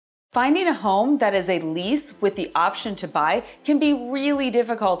Finding a home that is a lease with the option to buy can be really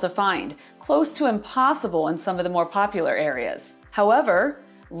difficult to find, close to impossible in some of the more popular areas. However,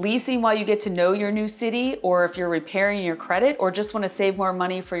 leasing while you get to know your new city, or if you're repairing your credit or just want to save more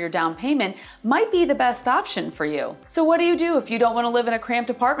money for your down payment, might be the best option for you. So what do you do if you don't want to live in a cramped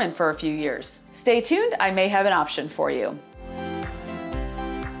apartment for a few years? Stay tuned, I may have an option for you.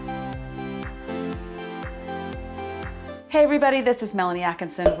 Hey everybody, this is Melanie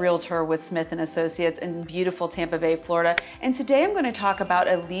Atkinson, Realtor with Smith & Associates in beautiful Tampa Bay, Florida. And today I'm going to talk about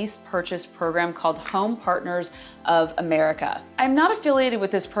a lease purchase program called Home Partners of America. I'm not affiliated with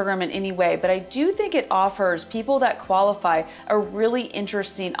this program in any way, but I do think it offers people that qualify a really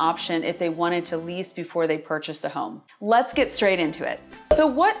interesting option if they wanted to lease before they purchased a home. Let's get straight into it. So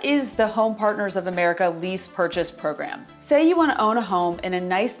what is the Home Partners of America lease purchase program? Say you want to own a home in a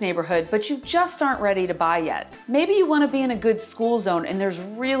nice neighborhood, but you just aren't ready to buy yet. Maybe you want to be in a good school zone and there's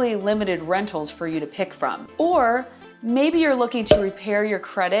really limited rentals for you to pick from. Or maybe you're looking to repair your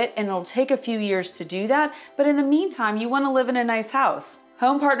credit and it'll take a few years to do that, but in the meantime, you want to live in a nice house.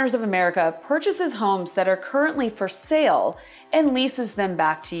 Home Partners of America purchases homes that are currently for sale and leases them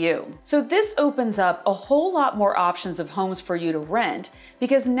back to you. So this opens up a whole lot more options of homes for you to rent,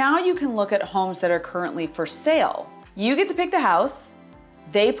 because now you can look at homes that are currently for sale. You get to pick the house,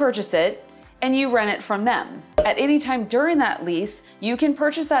 they purchase it, and you rent it from them. At any time during that lease, you can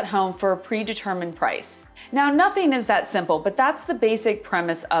purchase that home for a predetermined price. Now, nothing is that simple, but that's the basic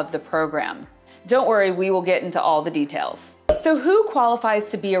premise of the program. Don't worry, we will get into all the details. So who qualifies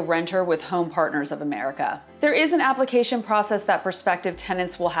to be a renter with Home Partners of America? There is an application process that prospective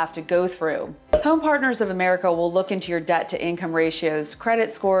tenants will have to go through. Home Partners of America will look into your debt to income ratios,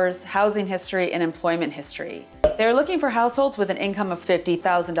 credit scores, housing history, and employment history. They're looking for households with an income of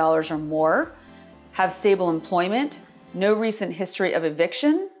 $50,000 or more, have stable employment, no recent history of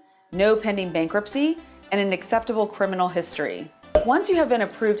eviction, no pending bankruptcy, and an acceptable criminal history. Once you have been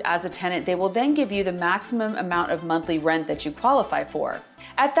approved as a tenant, they will then give you the maximum amount of monthly rent that you qualify for.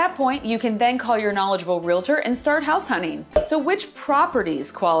 At that point, you can then call your knowledgeable realtor and start house hunting. So which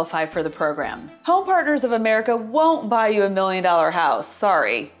properties qualify for the program? Home Partners of America won't buy you $1 million house,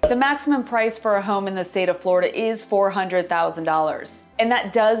 sorry. The maximum price for a home in the state of Florida is $400,000. And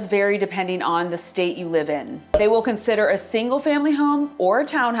that does vary depending on the state you live in. They will consider a single family home or a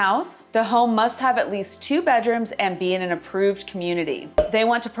townhouse. The home must have at least 2 bedrooms and be in an approved community. They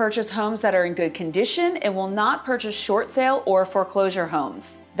want to purchase homes that are in good condition and will not purchase short sale or foreclosure homes.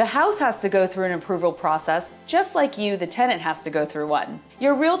 The house has to go through an approval process, just like you, the tenant, has to go through one.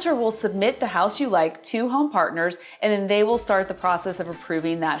 Your realtor will submit the house you like to Home Partners, and then they will start the process of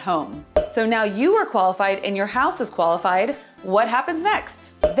approving that home. So now you are qualified and your house is qualified. What happens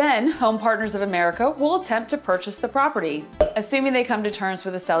next? Then Home Partners of America will attempt to purchase the property. Assuming they come to terms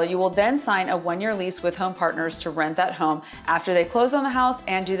with the seller, you will then sign a 1-year lease with Home Partners to rent that home after they close on the house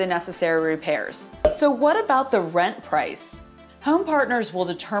and do the necessary repairs. So what about the rent price? Home Partners will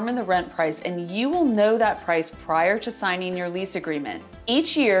determine the rent price, and you will know that price prior to signing your lease agreement.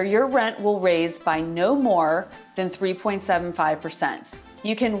 Each year, your rent will raise by no more than 3.75%.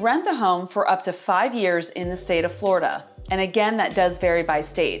 You can rent the home for up to 5 years in the state of Florida. And again, that does vary by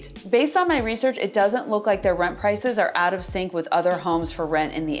state. Based on my research, it doesn't look like their rent prices are out of sync with other homes for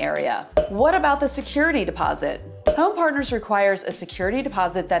rent in the area. What about the security deposit? Home Partners requires a security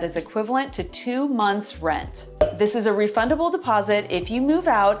deposit that is equivalent to 2 months' rent. This is a refundable deposit if you move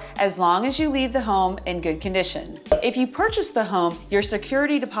out, as long as you leave the home in good condition. If you purchase the home, your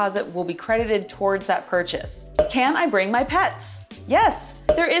security deposit will be credited towards that purchase. Can I bring my pets? Yes,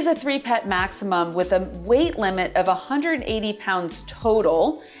 there is a 3-pet maximum with a weight limit of 180 pounds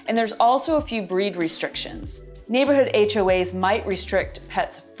total, and there's also a few breed restrictions. Neighborhood HOAs might restrict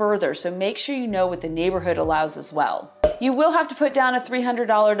pets further, so make sure you know what the neighborhood allows as well. You will have to put down a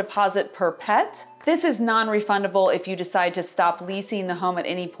 $300 deposit per pet. This is non-refundable if you decide to stop leasing the home at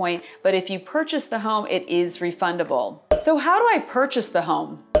any point, but if you purchase the home, it is refundable. So how do I purchase the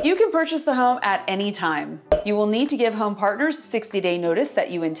home? You can purchase the home at any time. You will need to give Home Partners 60-day notice that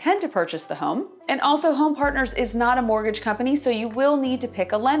you intend to purchase the home. And also, Home Partners is not a mortgage company, so you will need to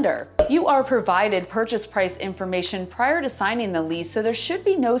pick a lender. You are provided purchase price information prior to signing the lease, so there should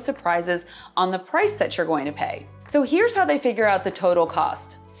be no surprises on the price that you're going to pay. So here's how they figure out the total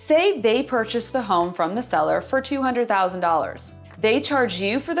cost. Say they purchase the home from the seller for $200,000. They charge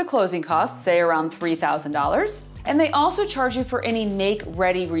you for the closing costs, say around $3,000, and they also charge you for any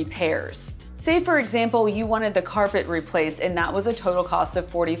make-ready repairs. Say, for example, you wanted the carpet replaced and that was a total cost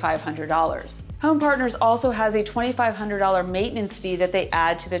of $4,500. Home Partners also has a $2,500 maintenance fee that they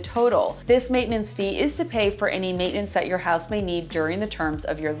add to the total. This maintenance fee is to pay for any maintenance that your house may need during the terms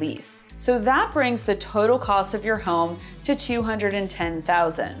of your lease. So that brings the total cost of your home to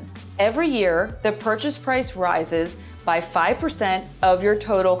 $210,000. Every year, the purchase price rises by 5% of your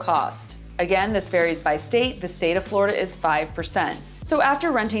total cost. Again, this varies by state. The state of Florida is 5%. So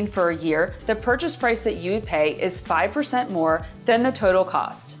after renting for a year, the purchase price that you would pay is 5% more than the total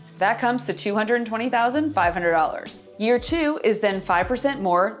cost. That comes to $220,500. Year 2 is then 5%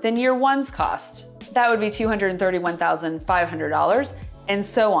 more than year 1's cost. That would be $231,500. And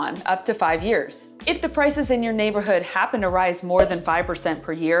so on, up to 5 years. If the prices in your neighborhood happen to rise more than 5%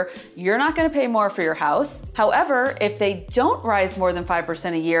 per year, you're not going to pay more for your house. However, if they don't rise more than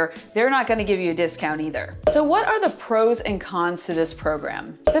 5% a year, they're not going to give you a discount either. So what are the pros and cons to this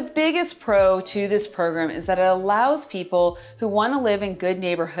program? The biggest pro to this program is that it allows people who want to live in good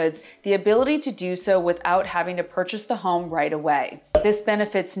neighborhoods the ability to do so without having to purchase the home right away. This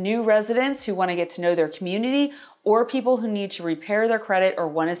benefits new residents who want to get to know their community or people who need to repair their credit or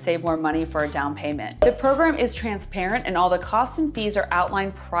want to save more money for a down payment. The program is transparent and all the costs and fees are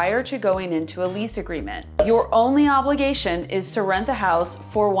outlined prior to going into a lease agreement. Your only obligation is to rent the house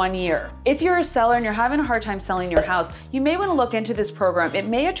for 1 year. If you're a seller and you're having a hard time selling your house, you may want to look into this program. It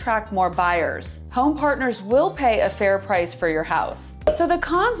may attract more buyers. Home Partners will pay a fair price for your house. So the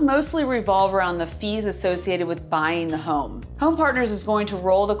cons mostly revolve around the fees associated with buying the home. Home Partners is going to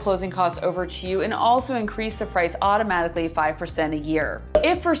roll the closing costs over to you and also increase the price automatically 5% a year.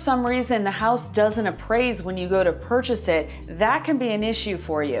 If for some reason the house doesn't appraise when you go to purchase it, that can be an issue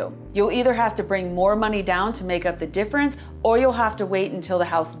for you. You'll either have to bring more money down to make up the difference, or you'll have to wait until the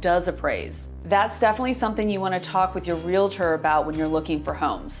house does appraise. That's definitely something you want to talk with your realtor about when you're looking for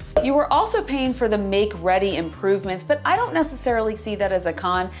homes. You are also paying for the make-ready improvements, but I don't necessarily see that as a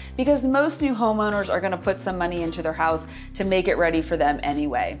con because most new homeowners are going to put some money into their house to make it ready for them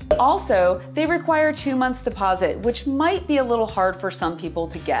anyway. Also, they require 2 months deposit, which might be a little hard for some people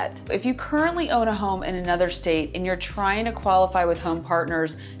to get. If you currently own a home in another state and you're trying to qualify with Home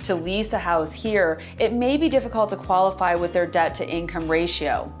Partners to lease a house here, it may be difficult to qualify with their debt to income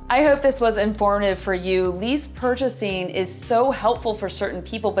ratio. I hope this was informative for you. Lease purchasing is so helpful for certain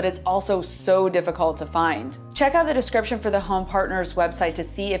people, but it's also so difficult to find. Check out the description for the Home Partners website to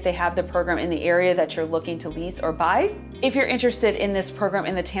see if they have the program in the area that you're looking to lease or buy. If you're interested in this program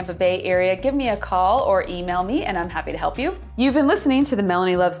in the Tampa Bay area, give me a call or email me and I'm happy to help you. You've been listening to the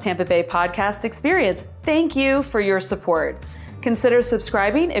Melanie Loves Tampa Bay podcast experience. Thank you for your support. Consider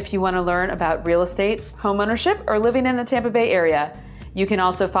subscribing if you want to learn about real estate, homeownership, or living in the Tampa Bay area. You can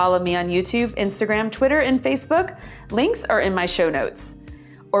also follow me on YouTube, Instagram, Twitter, and Facebook. Links are in my show notes.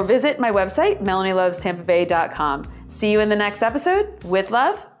 Or visit my website, MelanieLovesTampaBay.com. See you in the next episode. With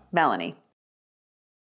love, Melanie.